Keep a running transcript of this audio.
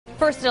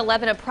First at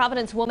 11, a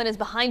Providence woman is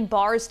behind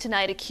bars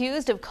tonight,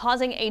 accused of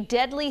causing a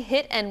deadly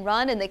hit and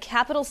run in the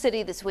capital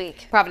city this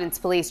week. Providence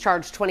police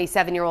charged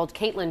 27-year-old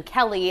Caitlin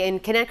Kelly in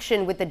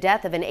connection with the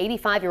death of an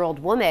 85-year-old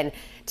woman.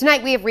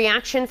 Tonight, we have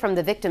reaction from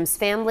the victim's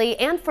family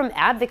and from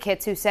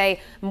advocates who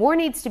say more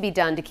needs to be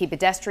done to keep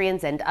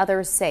pedestrians and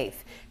others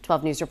safe.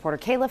 12 News reporter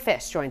Kayla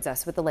Fish joins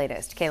us with the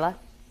latest. Kayla?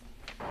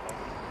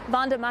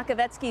 Vonda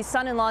Makovetsky's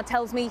son-in-law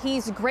tells me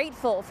he's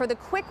grateful for the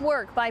quick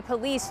work by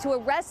police to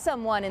arrest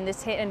someone in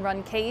this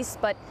hit-and-run case,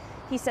 but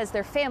he says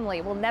their family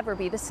will never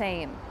be the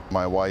same.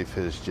 My wife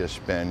has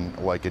just been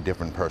like a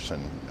different person.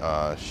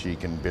 She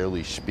can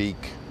barely speak.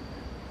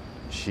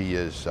 She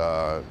is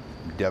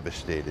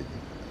devastated,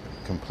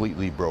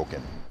 completely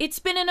broken. It's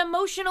been an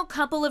emotional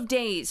couple of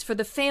days for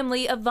the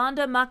family of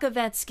Vonda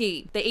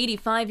Makovetsky. The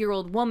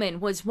 85-year-old woman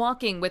was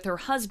walking with her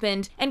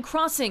husband and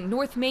crossing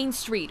North Main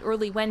Street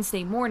early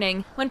Wednesday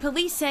morning when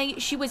police say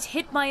she was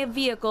hit by a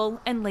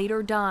vehicle and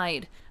later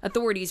died.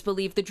 Authorities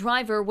believe the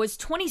driver was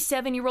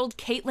 27-year-old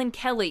Caitlin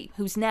Kelly,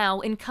 who's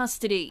now in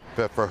custody.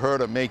 But for her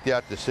to make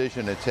that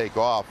decision to take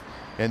off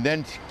and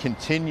then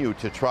continue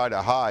to try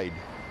to hide,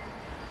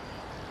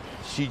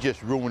 she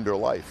just ruined her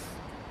life.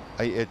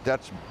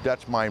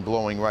 That's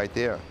mind-blowing right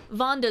there.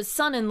 Vonda's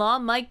son-in-law,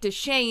 Mike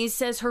DeShays,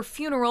 says her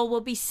funeral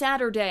will be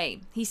Saturday.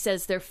 He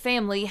says their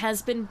family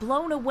has been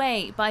blown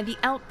away by the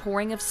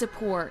outpouring of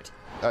support.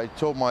 I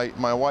told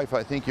my wife,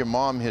 I think your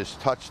mom has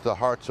touched the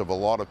hearts of a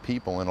lot of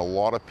people, and a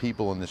lot of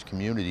people in this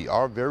community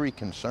are very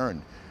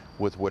concerned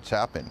with what's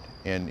happened,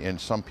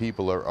 and some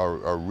people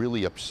are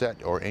really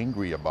upset or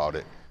angry about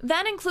it.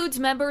 That includes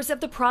members of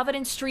the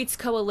Providence Streets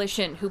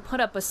Coalition who put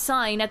up a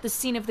sign at the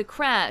scene of the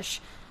crash.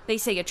 They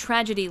say a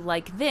tragedy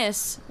like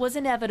this was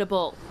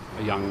inevitable.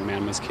 A young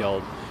man was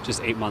killed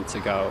just 8 months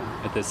ago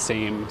at this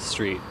same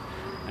street,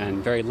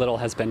 and very little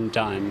has been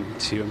done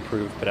to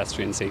improve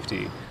pedestrian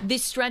safety.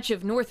 This stretch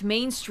of North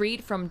Main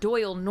Street from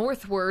Doyle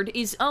northward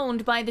is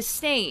owned by the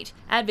state.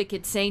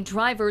 Advocates say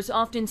drivers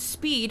often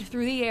speed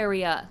through the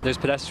area. There's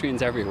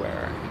pedestrians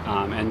everywhere,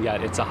 and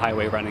yet it's a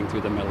highway running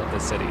through the middle of the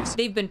city.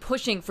 They've been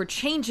pushing for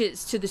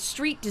changes to the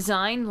street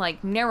design,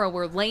 like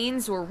narrower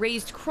lanes or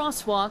raised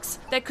crosswalks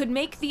that could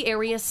make the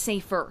area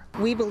safer.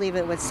 We believe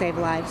it would save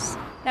lives.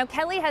 Now,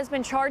 Kelly has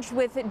been charged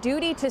with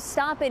duty to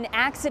stop in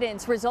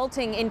accidents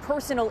resulting in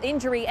personal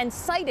injury and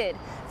cited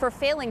for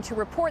failing to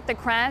report the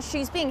crash.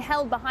 She's being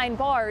held behind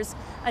bars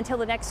until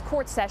the next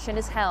court session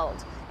is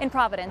held. In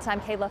Providence,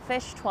 I'm Kayla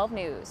Fish, 12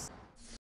 News.